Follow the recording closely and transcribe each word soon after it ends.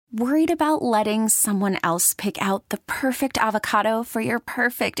Worried about letting someone else pick out the perfect avocado for your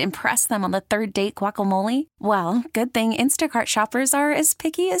perfect impress them on the third date guacamole? Well, good thing Instacart shoppers are as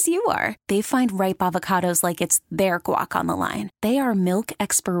picky as you are. They find ripe avocados like it's their guac on the line. They are milk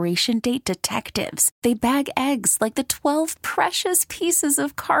expiration date detectives. They bag eggs like the 12 precious pieces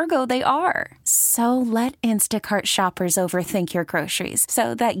of cargo they are. So let Instacart shoppers overthink your groceries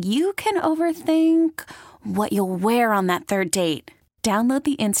so that you can overthink what you'll wear on that third date. Download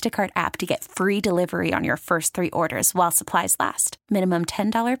the Instacart app to get free delivery on your first 3 orders while supplies last. Minimum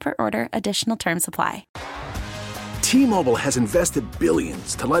 $10 per order. Additional terms apply. T-Mobile has invested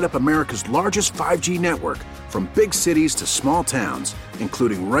billions to light up America's largest 5G network, from big cities to small towns,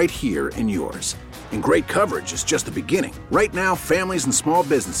 including right here in yours. And great coverage is just the beginning. Right now, families and small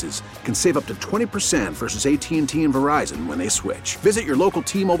businesses can save up to 20% versus AT&T and Verizon when they switch. Visit your local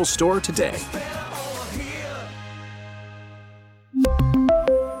T-Mobile store today.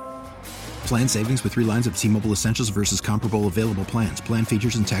 Plan savings with 3 lines of T-Mobile Essentials versus comparable available plans. Plan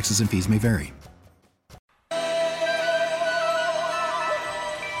features and taxes and fees may vary.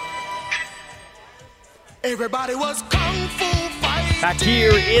 Everybody was kung fu fighting. Back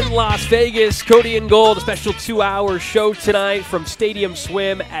here in Las Vegas, Cody and Gold, a special 2-hour show tonight from Stadium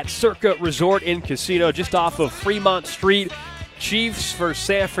Swim at Circa Resort and Casino, just off of Fremont Street. Chiefs versus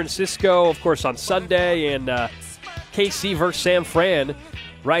San Francisco, of course, on Sunday, and KC versus San Fran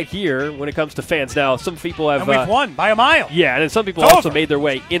right here when it comes to fans. Now, some people have... And we've won by a mile. Yeah, and some people also made their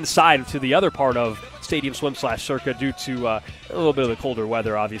way inside to the other part of Stadium Swim / Circa due to a little bit of the colder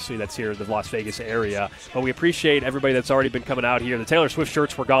weather, obviously, that's here in the Las Vegas area. But we appreciate everybody that's already been coming out here. The Taylor Swift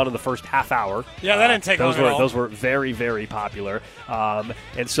shirts were gone in the first half hour. Yeah, that didn't take long at all. Those were very, very popular.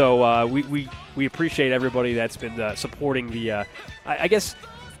 And so we appreciate everybody that's been supporting the I guess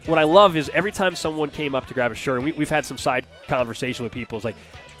what I love is every time someone came up to grab a shirt, and we've had some side conversation with people, it's like,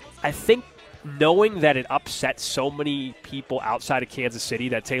 I think knowing that it upsets so many people outside of Kansas City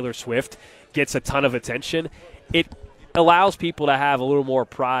that Taylor Swift gets a ton of attention, it allows people to have a little more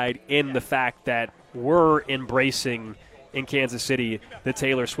pride in the fact that we're embracing in Kansas City the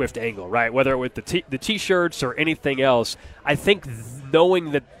Taylor Swift angle, right? Whether with the T-shirts or anything else, I think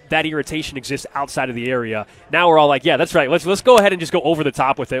knowing that irritation exists outside of the area, now we're all like, yeah, that's right. Let's go ahead and just go over the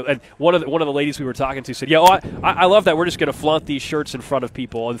top with it. And one of the ladies we were talking to said, yeah, I love that we're just going to flaunt these shirts in front of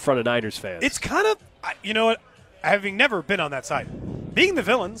people, in front of Niners fans. It's kind of, you know what, having never been on that side, being the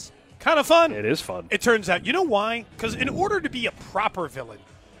villains, kind of fun. It is fun. It turns out, you know why? Because in order to be a proper villain,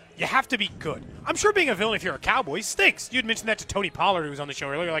 you have to be good. I'm sure being a villain if you're a Cowboys stinks. You'd mentioned that to Tony Pollard, who was on the show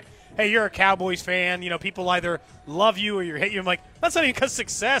earlier, like, hey, you're a Cowboys fan. You know, people either love you or you hate you. I'm like, that's not even because of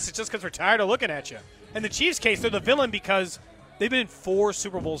success. It's just because we're tired of looking at you. In the Chiefs' case, they're the villain because they've been in 4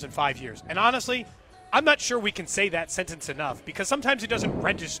 Super Bowls in 5 years. And honestly, I'm not sure we can say that sentence enough because sometimes it doesn't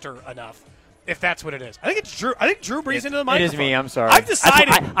register enough. If that's what it is. I think it's Drew. I think Drew breathes into the microphone. It is me. I'm sorry. I've decided.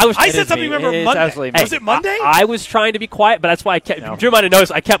 I said something, remember, Monday. Was it Monday? I was trying to be quiet, but that's why I kept. No. Drew might have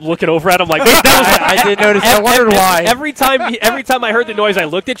noticed I kept looking over at him like, wait, that was I did notice. I wondered why. Every time I heard the noise, I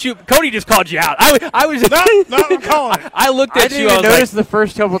looked at you. Cody just called you out. I was. No, I'm calling it. I looked at you. I didn't notice the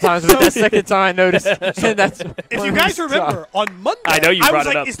first couple times, but the second time I noticed. And that's if you guys remember, on Monday, I know you brought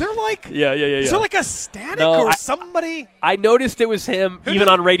it up. Is there like. Yeah. Is there like a static or somebody? I noticed it was him even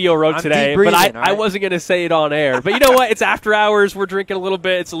on Radio Row today, but I wasn't going to say it on air. But you know what? It's after hours. We're drinking a little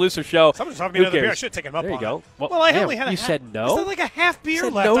bit. It's a looser show. Someone's talking me another beer. I should have taken him up on it. There you go. Well, I only had a half. You said no? Is there like a half beer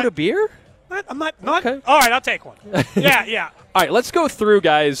said left? No to beer? I'm not. Okay. All right, I'll take one. Yeah. All right, let's go through,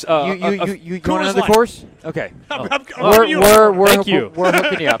 guys. You going on the course? Okay. We're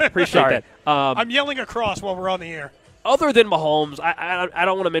hooking you up. Appreciate that. I'm yelling across while we're on the air. Other than Mahomes, I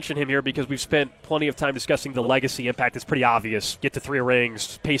don't want to mention him here because we've spent plenty of time discussing the legacy impact. It's pretty obvious. Get to 3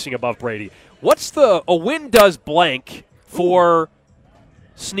 rings, pacing above Brady. What's a win does blank for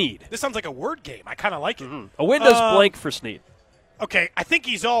Snead? This sounds like a word game. I kind of like it. Mm-hmm. A win does blank for Snead. Okay, I think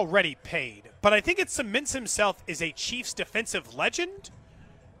he's already paid, but I think it cements himself as a Chiefs defensive legend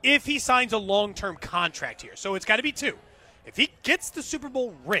if he signs a long-term contract here. So it's got to be 2. If he gets the Super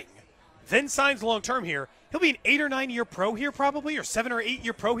Bowl ring, then signs long-term here, he'll be an 8 or 9 year pro here probably, or 7 or 8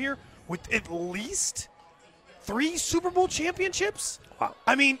 year pro here with at least 3 Super Bowl championships. Wow.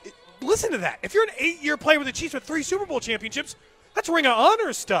 I mean, listen to that. If you're an 8-year player with the Chiefs with 3 Super Bowl championships, that's Ring of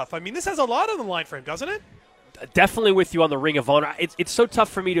Honor stuff. I mean, this has a lot on the line for him, doesn't it? Definitely with you on the Ring of Honor. It's so tough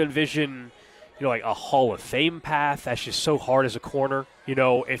for me to envision, like a Hall of Fame path. That's just so hard as a corner.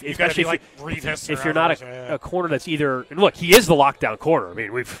 If you're not a corner that's either. And look, he is the lockdown corner. I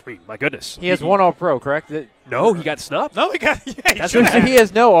mean, my goodness. He has 1 All-Pro, correct? No, he got snubbed. No, he got. Yeah, he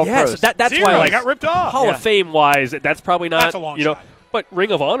has no All-Pros. Yeah, so that's 0, why he got ripped off. Hall of Fame wise, that's probably not. That's a long shot. But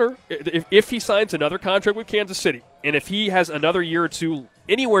Ring of Honor, if he signs another contract with Kansas City, and if he has another year or two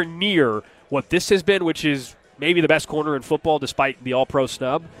anywhere near what this has been, which is maybe the best corner in football despite the All-Pro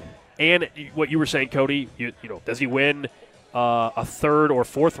snub, and what you were saying, Cody, you know, does he win a third or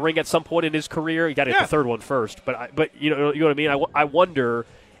fourth ring at some point in his career? You got to get the third one first. But you know what I mean? I wonder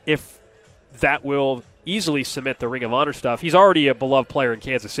if that will easily cement the Ring of Honor stuff. He's already a beloved player in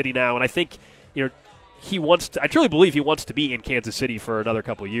Kansas City now, and I think, you know, I truly believe he wants to be in Kansas City for another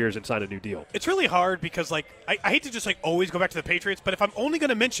couple of years and sign a new deal. It's really hard because, like, I hate to just, like, always go back to the Patriots, but if I'm only going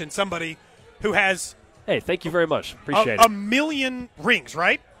to mention somebody who has Hey, thank you very much. Appreciate a it. million rings,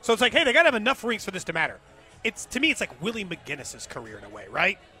 right? So it's like, hey, they got to have enough rings for this to matter. To me, it's like Willie McGinnis's career in a way,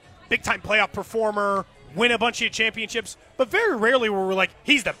 right? Big-time playoff performer, win a bunch of championships, but very rarely were we like,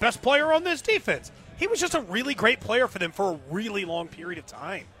 he's the best player on this defense. He was just a really great player for them for a really long period of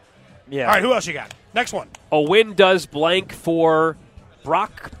time. Yeah. All right, who else you got? Next one. A win does blank for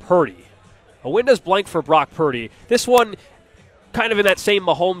Brock Purdy. A win does blank for Brock Purdy. This one kind of in that same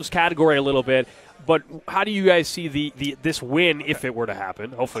Mahomes category a little bit, but how do you guys see this win if it were to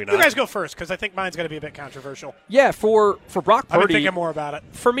happen? Hopefully not. You guys go first because I think mine's going to be a bit controversial. Yeah, for Brock Purdy. I've been thinking more about it.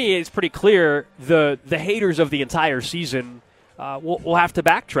 For me, it's pretty clear the haters of the entire season we'll have to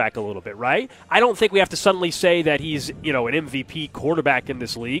backtrack a little bit, right? I don't think we have to suddenly say that he's an MVP quarterback in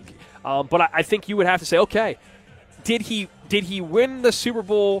this league, but I think you would have to say, okay, did he win the Super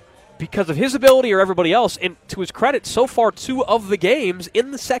Bowl because of his ability or everybody else? And to his credit, so far 2 of the games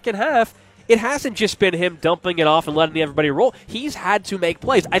in the second half, it hasn't just been him dumping it off and letting everybody roll. He's had to make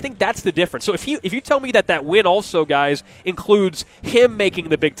plays. I think that's the difference. So if you tell me that win also, guys, includes him making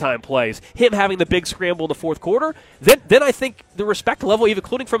the big-time plays, him having the big scramble in the fourth quarter, then I think the respect level, even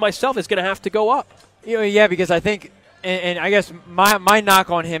including for myself, is going to have to go up. Yeah, because I think, and I guess my knock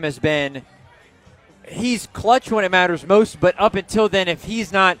on him has been he's clutch when it matters most, but up until then, if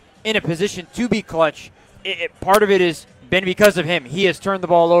he's not in a position to be clutch, part of it has been because of him. He has turned the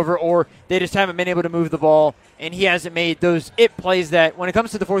ball over, or they just haven't been able to move the ball, and he hasn't made those plays that, when it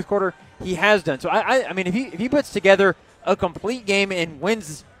comes to the fourth quarter, he has done. So, I mean, if he puts together a complete game and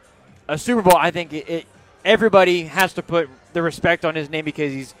wins a Super Bowl, I think everybody has to put the respect on his name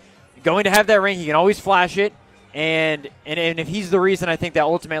because he's going to have that ring. He can always flash it, and if he's the reason, I think that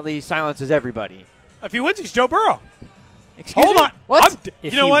ultimately silences everybody. If he wins, he's Joe Burrow. Hold on. What?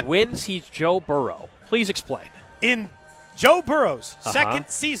 If he wins, he's Joe Burrow. Please explain. In Joe Burrow's second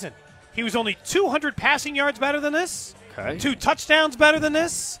season, he was only 200 passing yards better than this, 2 touchdowns better than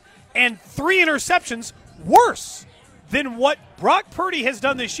this, and 3 interceptions worse than what Brock Purdy has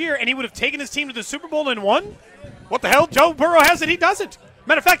done this year, and he would have taken his team to the Super Bowl and won? What the hell? Joe Burrow has it, he doesn't.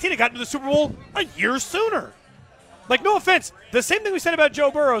 Matter of fact, he'd have gotten to the Super Bowl a year sooner. Like, no offense, the same thing we said about Joe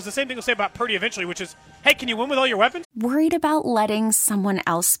Burrow is the same thing we'll say about Purdy eventually, which is, hey, can you win with all your weapons? Worried about letting someone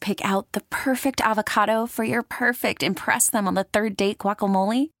else pick out the perfect avocado for your perfect impress them on the third date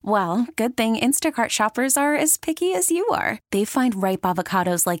guacamole? Well, good thing Instacart shoppers are as picky as you are. They find ripe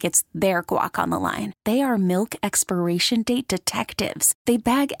avocados like it's their guac on the line. They are milk expiration date detectives. They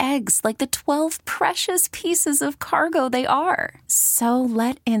bag eggs like the 12 precious pieces of cargo they are. So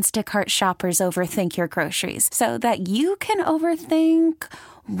let Instacart shoppers overthink your groceries so that you can overthink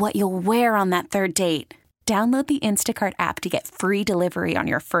what you'll wear on that third date. Download the Instacart app to get free delivery on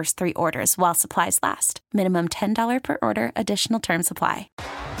your first 3 orders while supplies last. Minimum $10 per order. Additional terms apply.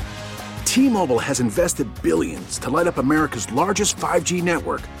 T-Mobile has invested billions to light up America's largest 5G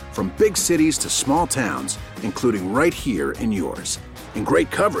network, from big cities to small towns, including right here in yours. And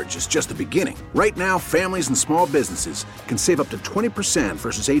great coverage is just the beginning. Right now, families and small businesses can save up to 20%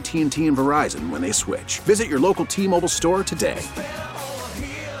 versus AT&T and Verizon when they switch. Visit your local T-Mobile store today.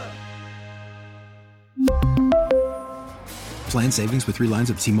 Plan savings with 3 lines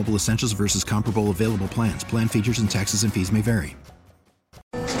of T-Mobile Essentials versus comparable available plans. Plan features and taxes and fees may vary.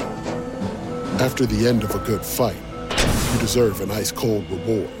 After the end of a good fight, you deserve an ice-cold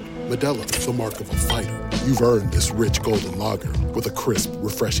reward. Modelo is the mark of a fighter. You've earned this rich golden lager with a crisp,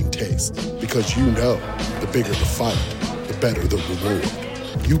 refreshing taste. Because you know, the bigger the fight, the better the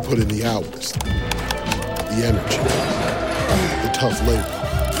reward. You put in the hours, the energy, the tough labor.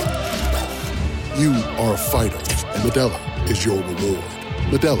 You are a fighter, and Modelo is your reward.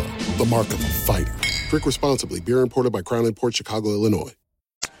 Modelo, the mark of a fighter. Drink responsibly. Beer imported by Crown Imports, Chicago, Illinois.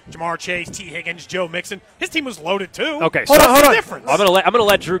 Jamar Chase, T. Higgins, Joe Mixon. His team was loaded too. Okay, so hold on. Difference? I'm gonna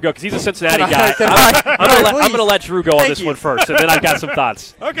let Drew go because he's a Cincinnati guy. I'm gonna let Drew go on this one first, and then I've got some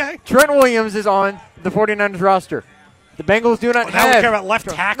thoughts. Okay. Trent Williams is on the 49ers roster. The Bengals do not now have. we care about left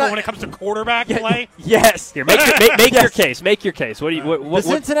tackle when it comes to quarterback play. Yes. Here, make your case. Make your case. What do you? The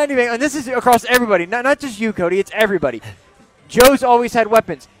Cincinnati Bengals, and this is across everybody, not just you, Cody. It's everybody. Joe's always had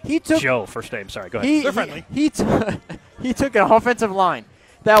weapons. He took Joe, first name. Sorry, go ahead. They're friendly. He took an offensive line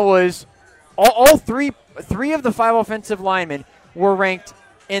that was all three of the 5 offensive linemen were ranked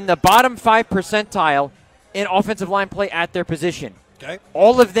in the bottom 5 percentile in offensive line play at their position. Okay.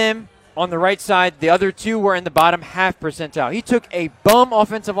 All of them on the right side. The other 2 were in the bottom half percentile. He took a bum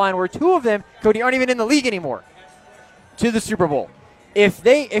offensive line where 2 of them, Cody, aren't even in the league anymore, to the Super Bowl. If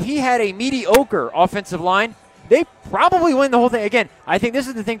he had a mediocre offensive line, they probably win the whole thing. Again, I think this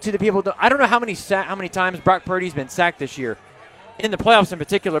is the thing to the people. I don't know how many times Brock Purdy's been sacked this year, in the playoffs in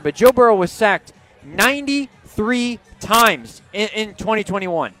particular, but Joe Burrow was sacked 93 times in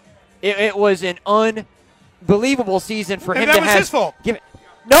 2021. It was an unbelievable season for him that to was have. his fault.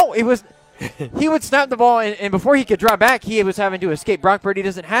 No, it was. He would snap the ball, and before he could drop back, he was having to escape. Brock Purdy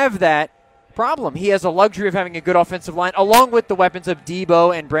doesn't have that problem. He has a luxury of having a good offensive line, along with the weapons of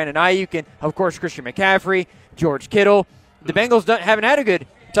Debo and Brandon Ayuk, and of course Christian McCaffrey, George Kittle. The Bengals haven't had a good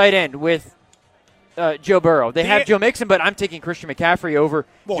tight end with Joe Burrow. They have Joe Mixon, but I'm taking Christian McCaffrey over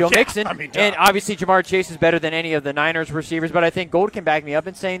Joe Mixon. And obviously Jamar Chase is better than any of the Niners receivers, but I think Gold can back me up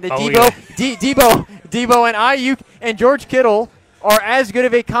in saying that Debo and Ayuk and George Kittle are as good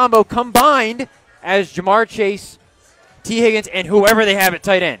of a combo combined as Jamar Chase, T. Higgins, and whoever they have at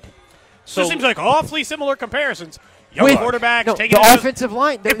tight end. So it seems like awfully similar comparisons. Young quarterbacks taking the offensive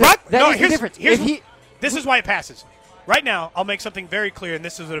line. That is the difference. This is why it passes. Right now, I'll make something very clear, and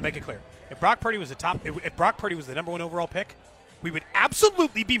this is going to make it clear. If Brock Purdy was the number 1 overall pick, we would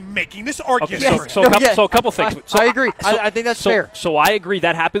absolutely be making this argument. Okay, so a couple things. So I agree. I think that's fair. So I agree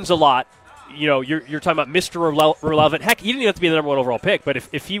that happens a lot. You know, you're talking about Mr. Irrelevant. Heck, he didn't even have to be the number 1 overall pick, but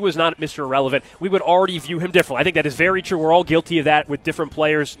if he was not Mr. Irrelevant, we would already view him differently. I think that is very true. We're all guilty of that with different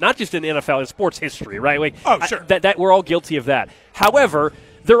players, not just in the NFL, in sports history, right? Like, sure. That we're all guilty of that. However,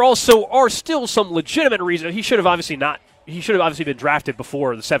 there also are still some legitimate reasons. He should have obviously been drafted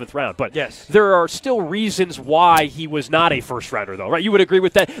before the 7th round, but yes, there are still reasons why he was not a first rounder, though, right? You would agree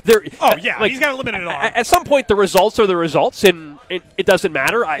with that? He's got a limited arm. At some point, the results are the results, and it doesn't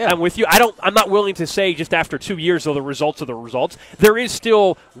matter. I'm with you. I'm not willing to say just after 2 years, though, the results are the results. There is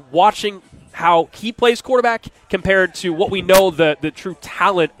still watching how he plays quarterback compared to what we know the true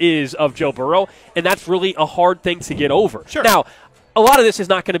talent is of Joe Burrow, and that's really a hard thing to get over. Sure. Now, a lot of this is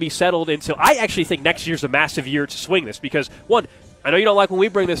not going to be settled until I actually think next year's a massive year to swing this because, one, I know you don't like when we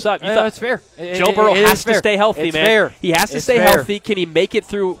bring this up. That's fair. Joe Burrow has to stay healthy, it's man. Fair. He has to stay healthy. Can he make it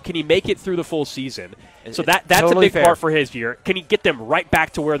through the full season? So that's totally a big part for his year. Can he get them right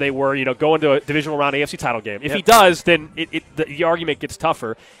back to where they were, going to a divisional round AFC title game? If he does, then the argument gets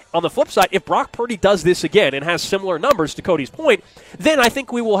tougher. On the flip side, if Brock Purdy does this again and has similar numbers to Cody's point, then I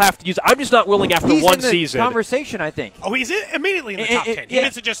think we will have to use – I'm just not willing after he's one in the season. Conversation, I think. Oh, he's immediately in the top 10. He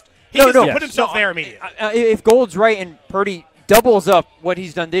needs to just put himself there immediately. If Gold's right and Purdy doubles up what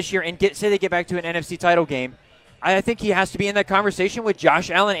he's done this year and say they get back to an NFC title game, I think he has to be in that conversation with Josh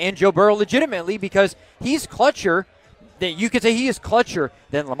Allen and Joe Burrow legitimately because he's clutcher. That you could say he is clutcher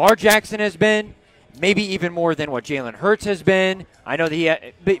than Lamar Jackson has been, maybe even more than what Jalen Hurts has been. I know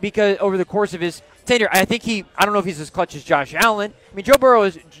that because over the course of his tenure, I don't know if he's as clutch as Josh Allen. I mean, Joe Burrow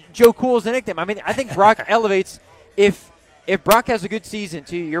is Joe Cool's the nickname. I mean, I think Brock elevates if Brock has a good season,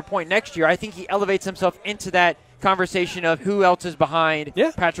 to your point, next year, I think he elevates himself into that conversation of who else is behind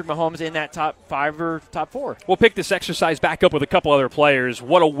Patrick Mahomes in that top 5 or top 4. We'll pick this exercise back up with a couple other players,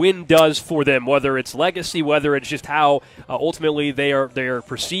 what a win does for them, whether it's legacy, whether it's just how ultimately they are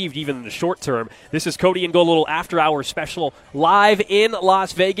perceived even in the short term. This is Cody and Gold, a little after-hours special live in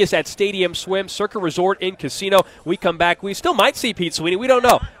Las Vegas at Stadium Swim, Circa Resort and Casino. We come back. We still might see Pete Sweeney. We don't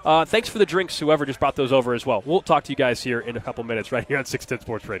know. Thanks for the drinks, whoever just brought those over as well. We'll talk to you guys here in a couple minutes right here on 610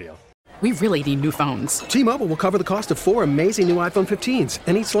 Sports Radio. We really need new phones. T-Mobile will cover the cost of 4 amazing new iPhone 15s,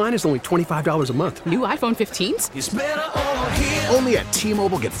 and each line is only $25 a month. New iPhone 15s? It's better over here. Only at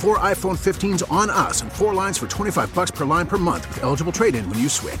T-Mobile, get 4 iPhone 15s on us and 4 lines for $25 per line per month with eligible trade-in when you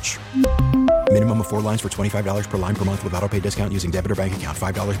switch. Minimum of 4 lines for $25 per line per month with autopay discount using debit or bank account.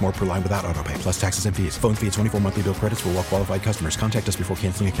 $5 more per line without autopay, plus taxes and fees. Phone fee at 24 monthly bill credits for well-qualified customers. Contact us before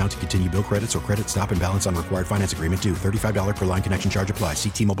canceling account to continue bill credits or credit stop and balance on required finance agreement due. $35 per line connection charge applies. See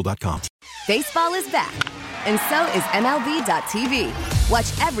T-Mobile.com. Baseball is back, and so is MLB.tv.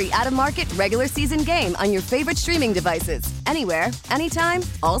 Watch every out-of-market regular season game on your favorite streaming devices, anywhere, anytime,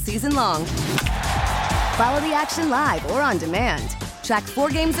 all season long. Follow the action live or on demand. Track 4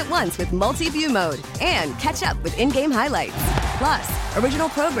 games at once with multi-view mode and catch up with in-game highlights. Plus, original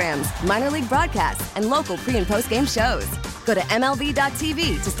programs, minor league broadcasts, and local pre- and post-game shows. Go to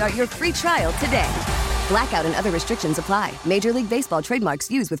MLB.tv to start your free trial today. Blackout and other restrictions apply. Major League Baseball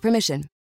trademarks used with permission.